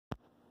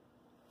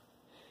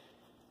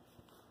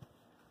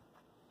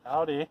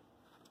Howdy.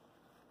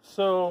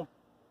 So,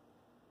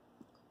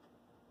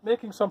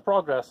 making some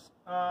progress.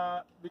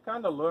 We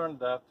kind of learned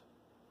that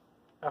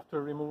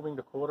after removing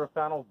the quarter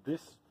panel,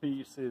 this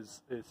piece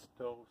is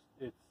toast.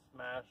 It's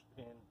smashed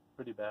in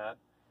pretty bad.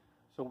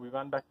 So we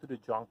went back to the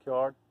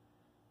junkyard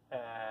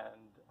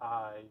and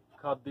I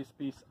cut this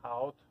piece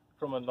out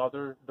from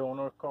another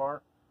donor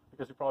car,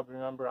 because you probably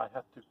remember I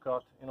had to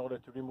cut, in order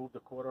to remove the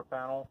quarter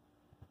panel,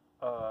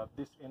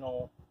 this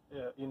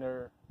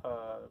inner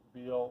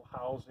wheel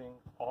housing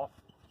off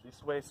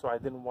this way. So I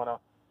didn't want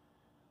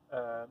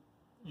to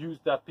use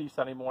that piece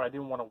anymore. I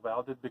didn't want to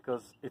weld it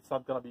because it's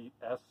not going to be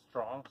as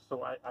strong.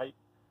 So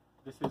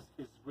this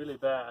is really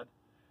bad.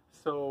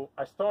 So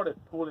I started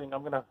pulling.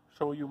 I'm going to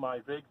show you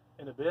my rig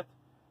in a bit,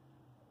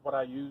 what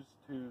I use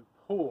to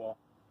pull.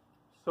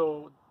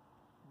 So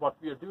what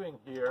we are doing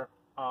here,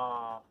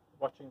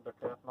 watching the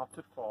cat not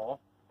to fall.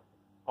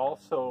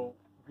 Also,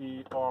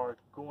 we are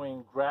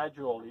going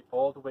gradually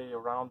all the way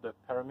around the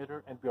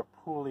perimeter, and we are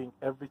pulling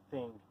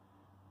everything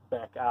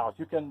back out.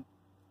 You can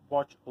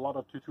watch a lot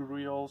of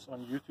tutorials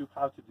on YouTube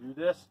how to do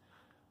this.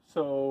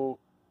 So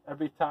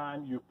every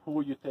time you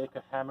pull, you take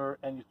a hammer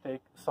and you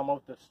take some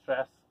of the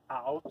stress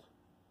out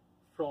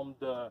from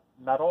the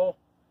metal.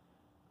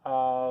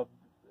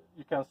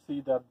 You can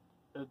see that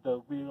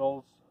the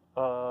wheels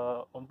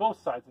on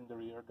both sides in the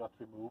rear got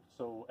removed,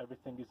 so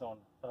everything is on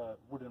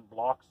wooden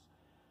blocks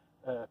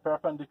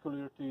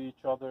perpendicular to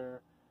each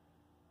other,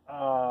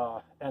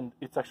 and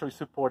it's actually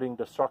supporting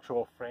the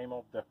structural frame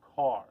of the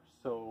car.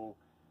 So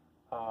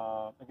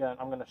again,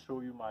 I'm going to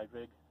show you my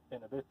rig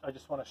in a bit. I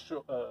just want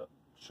to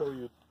show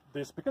you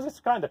this because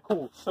it's kind of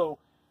cool. So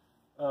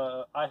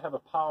I have a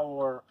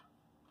power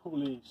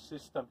pulley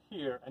system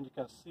here, and you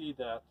can see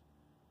that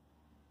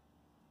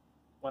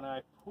when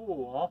I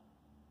pull,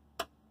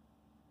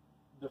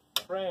 the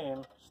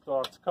frame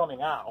starts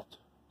coming out,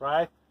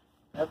 right?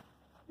 And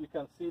you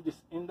can see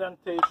this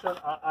indentation.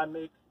 I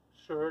make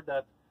sure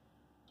that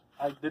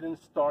I didn't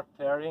start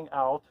tearing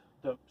out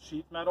the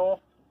sheet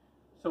metal.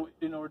 So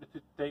in order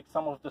to take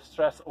some of the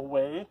stress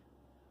away,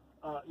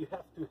 you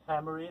have to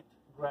hammer it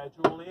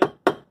gradually.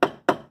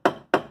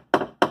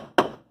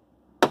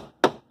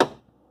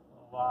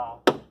 Oh,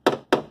 wow.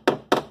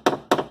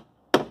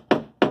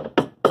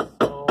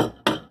 So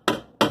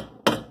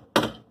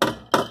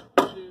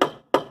do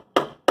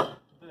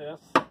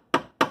this.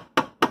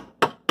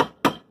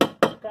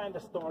 You kind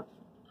of start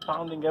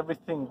pounding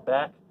everything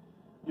back.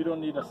 You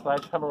don't need a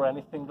sledgehammer or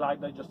anything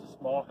like that, just a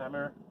small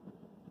hammer.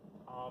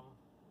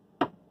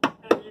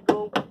 And you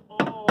go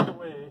all the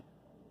way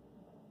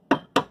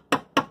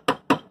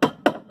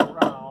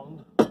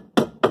around.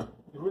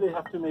 You really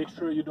have to make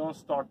sure you don't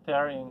start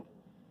tearing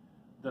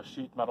the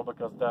sheet metal,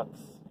 because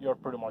you're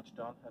pretty much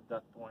done at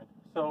that point.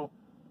 So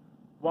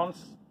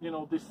once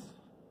this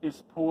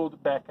is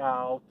pulled back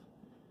out,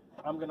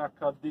 I'm gonna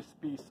cut this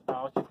piece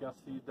out. You can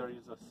see there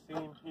is a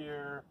seam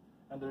here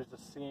and there is a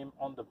seam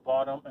on the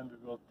bottom, and we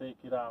will take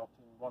it out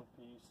in one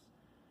piece.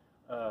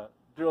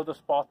 Drill the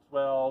spot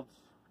welds,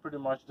 pretty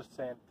much the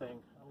same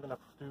thing. I'm gonna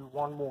do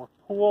one more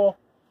pull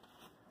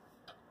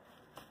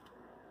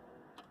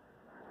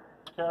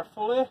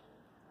carefully,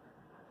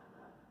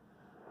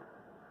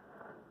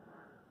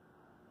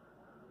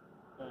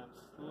 and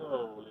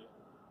slowly.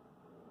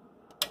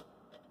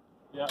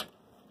 Yeah,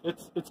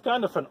 it's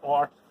kind of an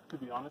art, to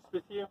be honest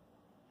with you.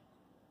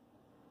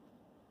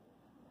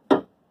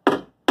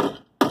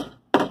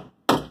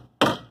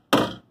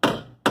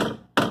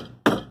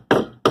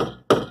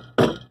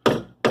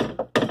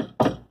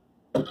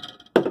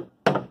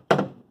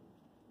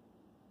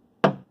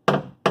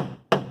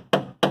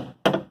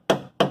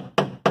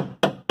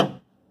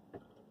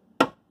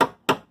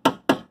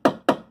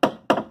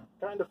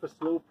 Kind of a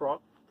slow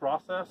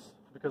process,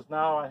 because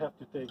now I have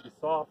to take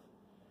this off.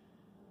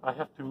 I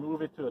have to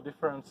move it to a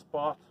different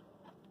spot.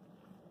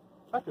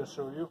 I can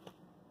show you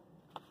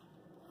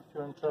if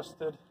you're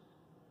interested.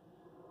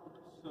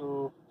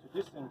 So to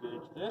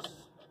disengage this,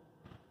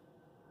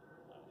 I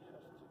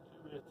have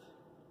to do it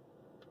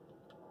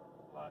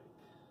like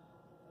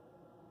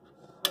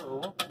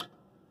so.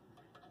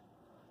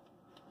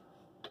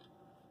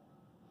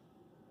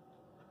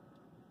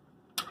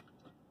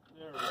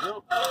 There we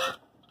go.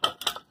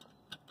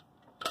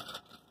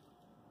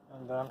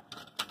 And then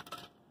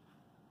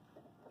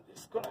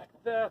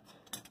disconnect that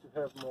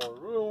to have more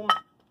room.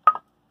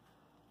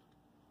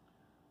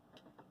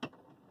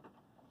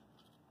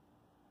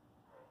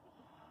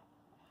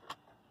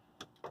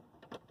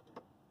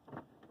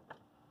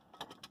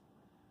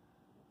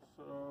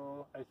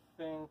 So I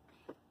think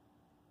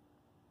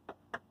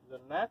the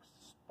next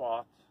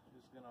spot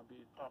is gonna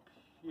be up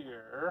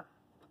here.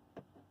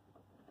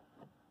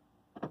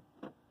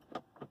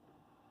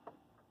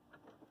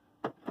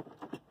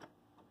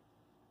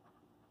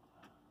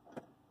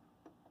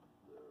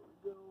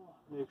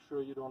 Make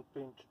sure you don't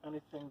pinch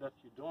anything that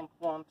you don't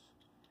want.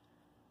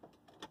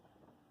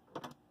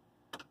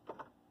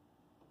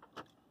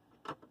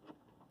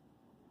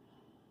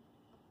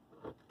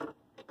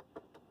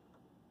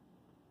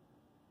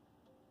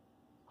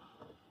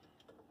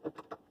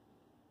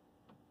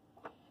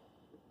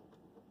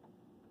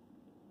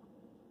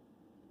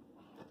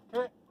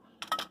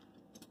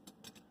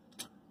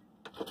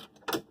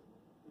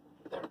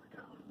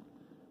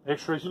 Make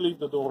sure you leave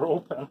the door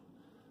open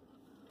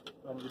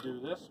when you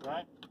do this,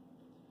 right?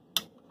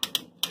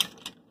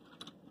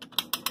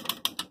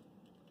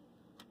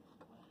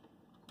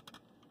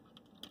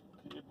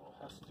 Cable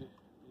has to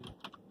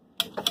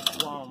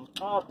be wound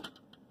up.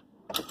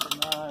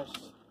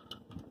 Nice.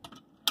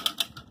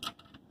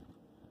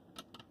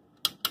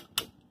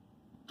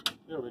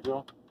 There we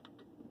go.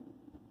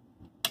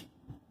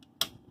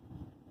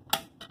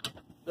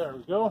 There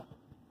we go.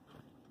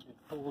 It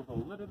folds a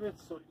little bit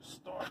so you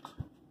start.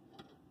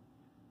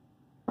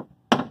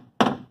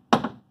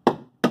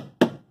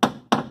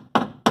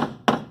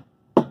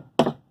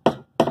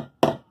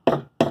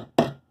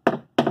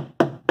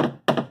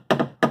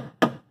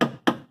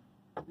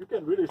 You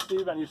can really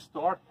see when you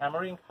start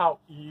hammering how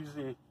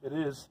easy it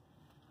is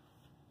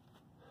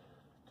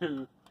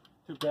to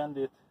bend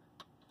it,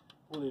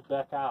 pull it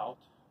back out,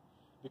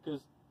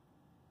 because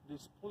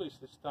this pulley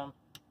system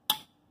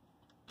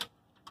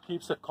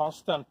keeps a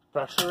constant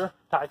pressure,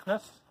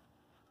 tightness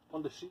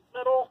on the sheet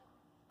metal.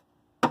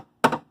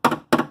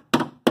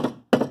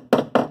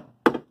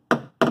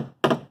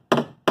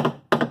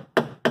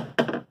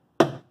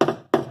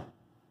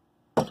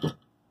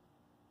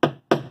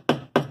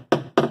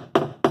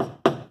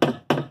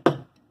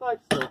 Like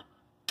so.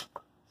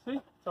 See?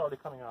 It's already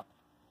coming up.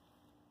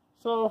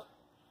 So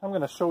I'm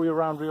going to show you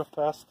around real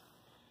fast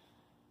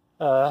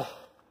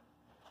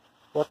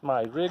what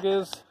my rig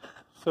is.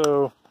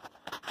 So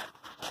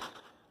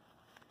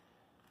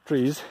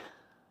trees.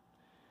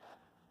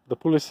 The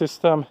pulley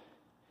system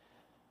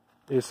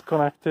is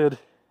connected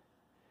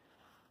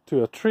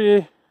to a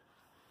tree,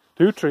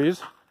 2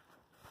 trees,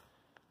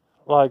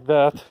 like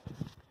that,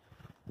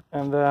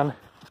 and then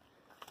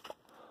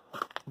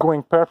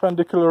going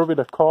perpendicular with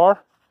a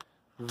car,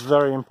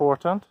 very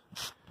important.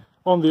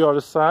 On the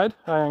other side,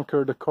 I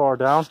anchored the car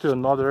down to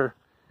another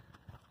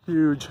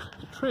huge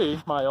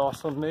tree. My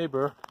awesome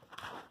neighbor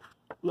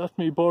let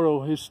me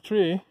borrow his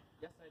tree.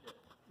 Yes, I did.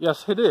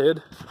 Yes, he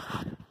did.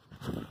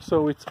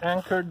 So it's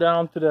anchored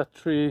down to that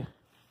tree,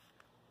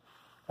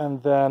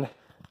 and then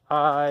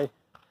I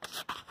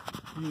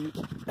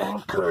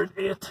anchored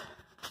it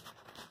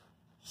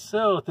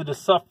so to the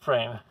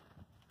subframe.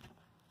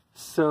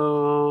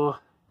 So,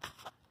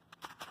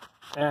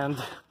 and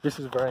this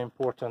is very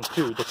important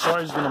too. The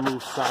car is going to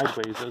move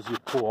sideways as you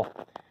pull.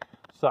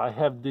 So I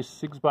have this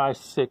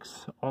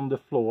 6x6 on the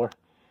floor,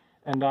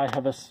 and I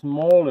have a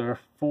smaller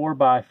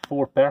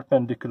 4x4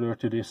 perpendicular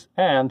to this,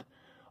 and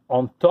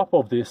on top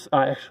of this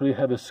I actually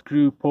have a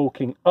screw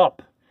poking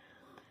up,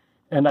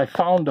 and I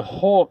found a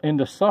hole in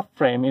the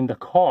subframe in the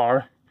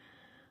car,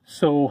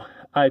 so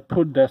I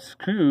put that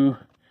screw,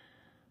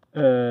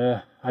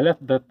 I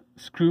let that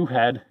screw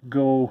head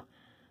go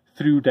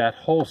through that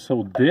hole,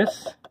 so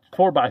this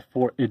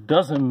 4x4, it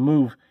doesn't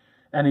move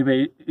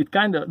anyway. It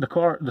kind of, the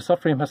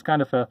subframe has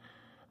kind of a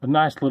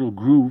nice little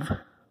groove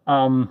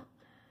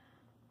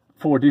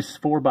for this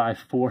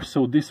 4x4,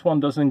 so this one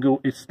doesn't go,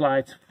 it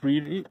slides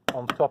freely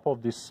on top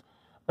of this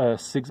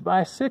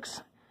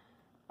 6x6,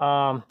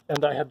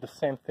 and I had the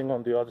same thing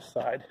on the other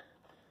side.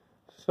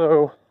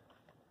 So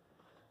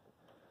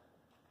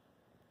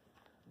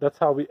that's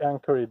how we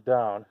anchor it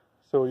down.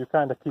 So you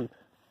kind of keep,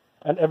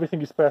 and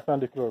everything is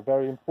perpendicular,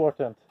 very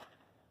important.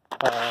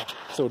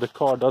 So the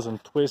car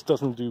doesn't twist,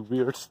 doesn't do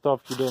weird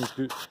stuff. You don't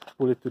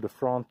pull it to the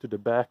front, to the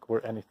back,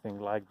 or anything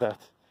like that.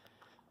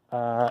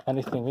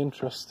 Anything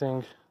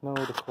interesting? No,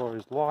 the car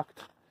is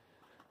locked.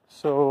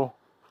 So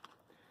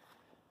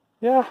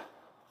yeah,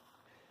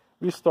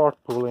 we start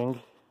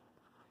pulling.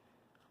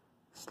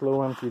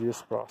 Slow and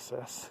tedious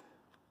process.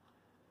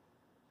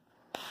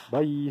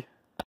 Bye.